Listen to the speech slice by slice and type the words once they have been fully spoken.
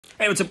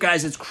Hey, what's up,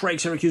 guys? It's Craig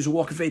Syracusa,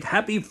 Walk of Faith.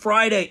 Happy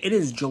Friday. It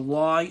is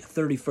July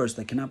 31st.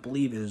 I cannot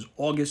believe it is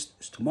August.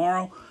 It's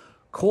tomorrow.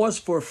 Cause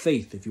for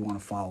faith, if you want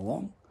to follow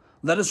along.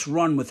 Let us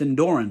run with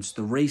endurance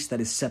the race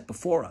that is set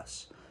before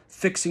us,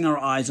 fixing our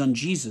eyes on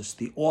Jesus,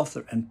 the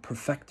author and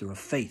perfecter of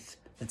faith.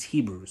 That's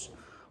Hebrews.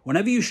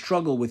 Whenever you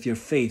struggle with your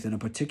faith in a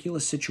particular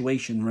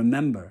situation,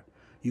 remember,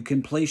 you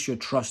can place your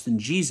trust in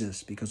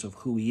Jesus because of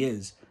who he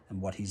is and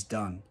what he's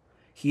done.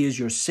 He is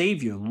your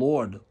Savior,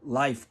 Lord,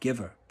 life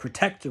giver,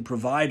 protector,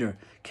 provider,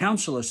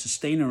 counselor,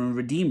 sustainer, and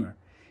redeemer.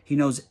 He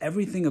knows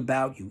everything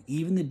about you,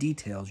 even the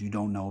details you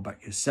don't know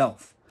about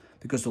yourself,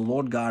 because the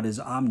Lord God is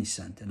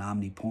omniscient and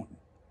omnipotent.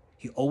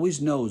 He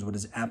always knows what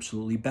is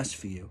absolutely best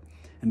for you,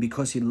 and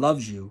because he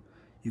loves you,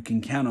 you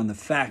can count on the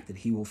fact that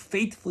he will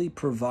faithfully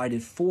provide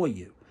it for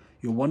you.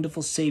 Your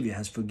wonderful Savior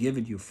has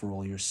forgiven you for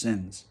all your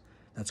sins.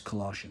 That's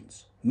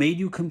Colossians. Made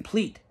you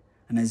complete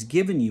and has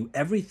given you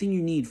everything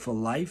you need for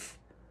life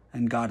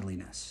and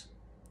godliness.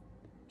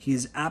 He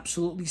is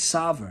absolutely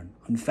sovereign,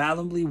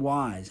 unfathomably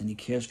wise, and he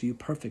cares for you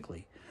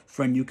perfectly.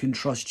 Friend, you can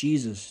trust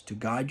Jesus to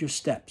guide your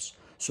steps,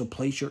 so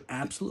place your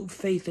absolute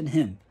faith in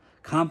him,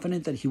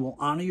 confident that he will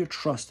honor your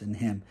trust in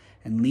him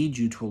and lead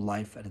you to a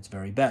life at its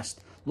very best.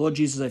 Lord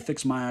Jesus, I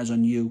fix my eyes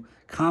on you,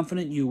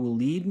 confident you will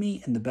lead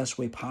me in the best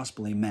way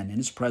possible. Amen. In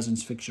his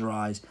presence, fix your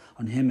eyes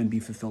on him and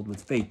be fulfilled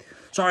with faith.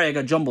 Sorry, I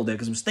got jumbled there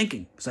because I was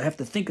thinking, because I have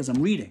to think as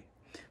I'm reading.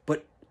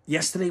 But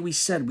yesterday we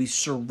said we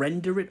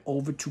surrender it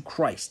over to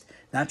Christ.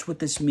 That's what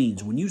this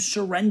means. When you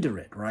surrender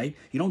it, right?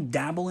 You don't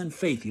dabble in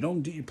faith.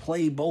 You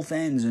play both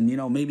ends and,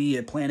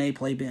 maybe plan A,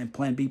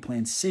 plan B,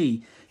 plan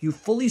C. You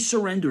fully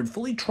surrender and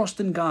fully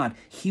trust in God.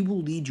 He will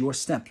lead your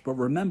steps. But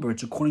remember,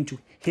 it's according to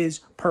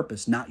his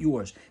purpose, not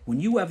yours. When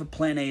you have a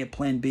plan A, a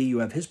plan B, you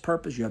have his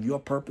purpose, you have your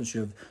purpose,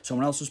 you have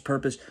someone else's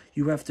purpose.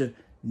 You have to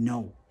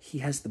know he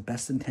has the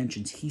best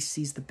intentions. He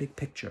sees the big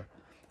picture.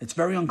 It's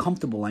very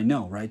uncomfortable, I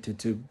know, right?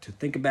 To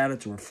think about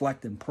it, to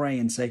reflect and pray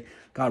and say,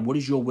 God, what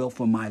is your will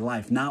for my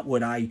life? Not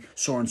what I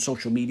saw on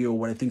social media or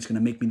what I think is going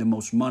to make me the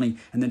most money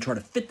and then try to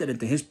fit that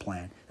into his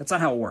plan. That's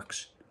not how it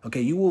works.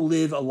 Okay, you will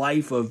live a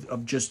life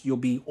of just, you'll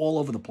be all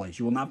over the place.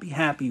 You will not be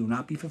happy. You will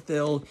not be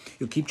fulfilled.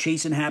 You'll keep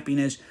chasing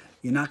happiness.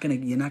 You're not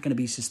gonna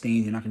be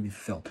sustained. You're not gonna be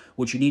fulfilled.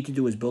 What you need to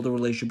do is build a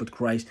relationship with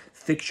Christ.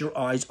 Fix your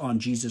eyes on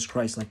Jesus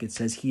Christ, like it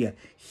says here.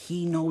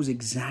 He knows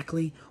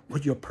exactly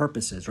what your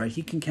purpose is, right?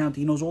 He can count.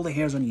 He knows all the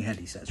hairs on your head,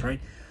 he says,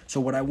 right? So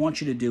what I want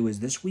you to do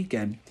is this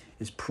weekend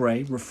is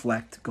pray,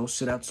 reflect, go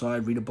sit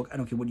outside, read a book. I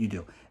don't care what you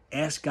do.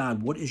 Ask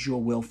God, what is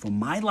your will for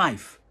my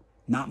life?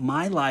 Not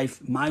my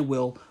life, my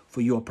will for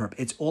your purpose.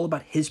 It's all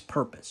about his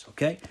purpose,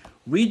 okay?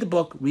 Read the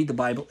book, read the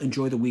Bible,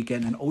 enjoy the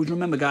weekend, and always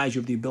remember, guys,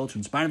 you have the ability to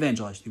inspire and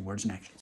evangelize through words and actions.